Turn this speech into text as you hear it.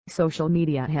Social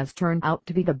media has turned out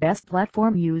to be the best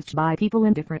platform used by people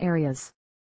in different areas.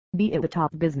 Be it a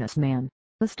top businessman,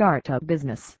 a startup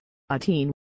business, a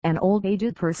teen, an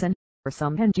old-aged person, or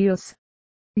some NGOs.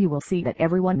 You will see that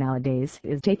everyone nowadays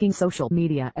is taking social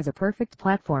media as a perfect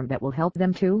platform that will help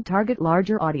them to target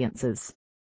larger audiences.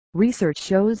 Research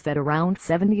shows that around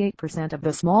 78% of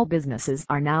the small businesses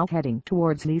are now heading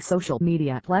towards these social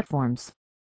media platforms.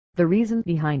 The reason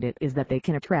behind it is that they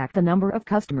can attract a number of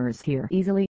customers here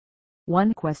easily.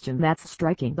 One question that's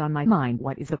striking on my mind: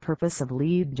 what is the purpose of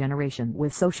lead generation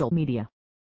with social media?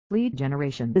 Lead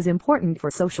generation is important for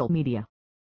social media.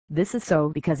 This is so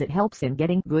because it helps in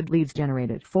getting good leads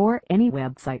generated for any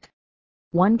website.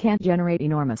 One can't generate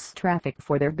enormous traffic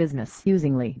for their business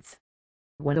using leads.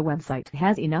 When a website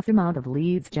has enough amount of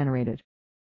leads generated,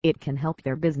 it can help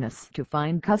their business to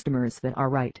find customers that are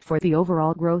right for the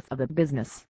overall growth of the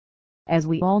business. As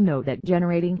we all know that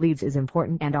generating leads is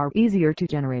important and are easier to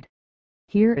generate.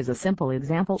 Here is a simple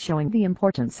example showing the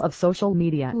importance of social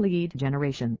media lead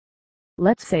generation.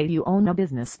 Let's say you own a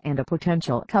business and a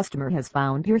potential customer has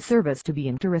found your service to be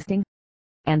interesting,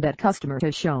 and that customer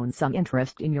has shown some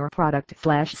interest in your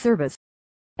product/service,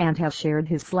 and has shared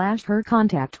his/her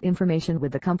contact information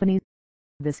with the company.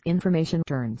 This information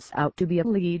turns out to be a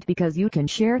lead because you can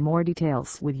share more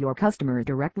details with your customer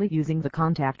directly using the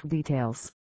contact details.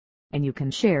 And you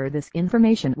can share this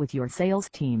information with your sales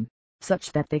team,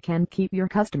 such that they can keep your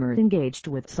customers engaged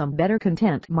with some better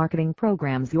content marketing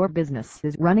programs your business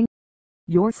is running.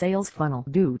 Your sales funnel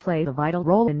do play a vital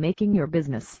role in making your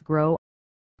business grow.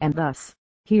 And thus,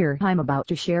 here I'm about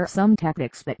to share some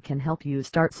tactics that can help you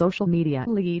start social media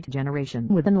lead generation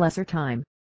within lesser time.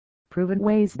 Proven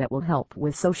ways that will help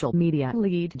with social media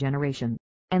lead generation,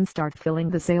 and start filling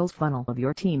the sales funnel of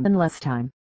your team in less time.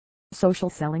 Social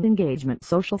selling engagement.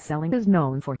 Social selling is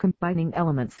known for combining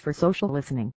elements for social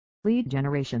listening, lead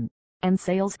generation, and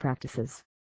sales practices.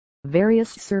 Various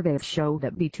surveys show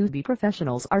that B2B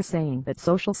professionals are saying that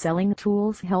social selling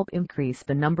tools help increase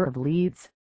the number of leads.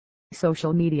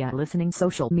 Social media listening.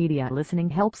 Social media listening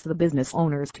helps the business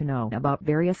owners to know about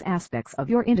various aspects of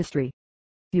your industry.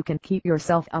 You can keep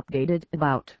yourself updated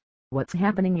about what's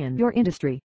happening in your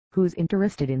industry, who's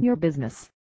interested in your business,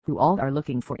 who all are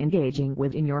looking for engaging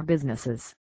within your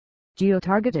businesses.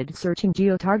 Geo-targeted searching.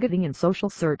 Geo-targeting in social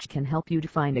search can help you to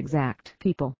find exact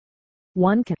people.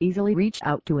 One can easily reach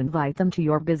out to invite them to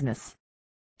your business.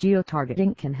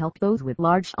 Geo-targeting can help those with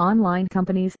large online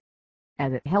companies,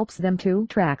 as it helps them to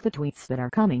track the tweets that are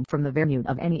coming from the venue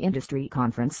of any industry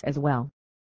conference as well.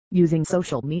 Using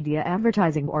social media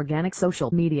advertising. Organic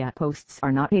social media posts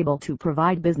are not able to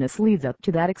provide business leads up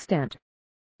to that extent.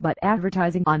 But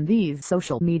advertising on these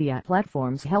social media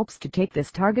platforms helps to take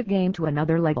this target game to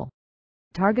another level.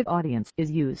 Target audience is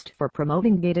used for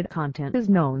promoting. Gated content is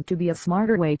known to be a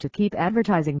smarter way to keep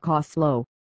advertising costs low.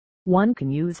 One can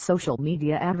use social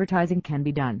media advertising can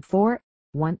be done for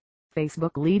 1.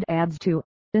 Facebook lead ads, 2.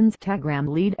 Instagram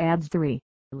lead ads, 3.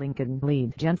 LinkedIn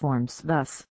lead gen forms.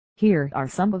 Thus, here are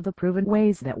some of the proven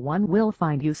ways that one will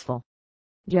find useful.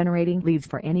 Generating leads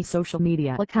for any social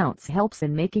media accounts helps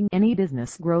in making any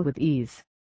business grow with ease.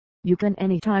 You can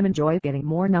anytime enjoy getting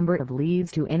more number of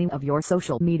leads to any of your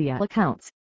social media accounts.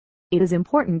 It is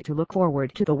important to look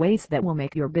forward to the ways that will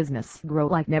make your business grow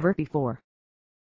like never before.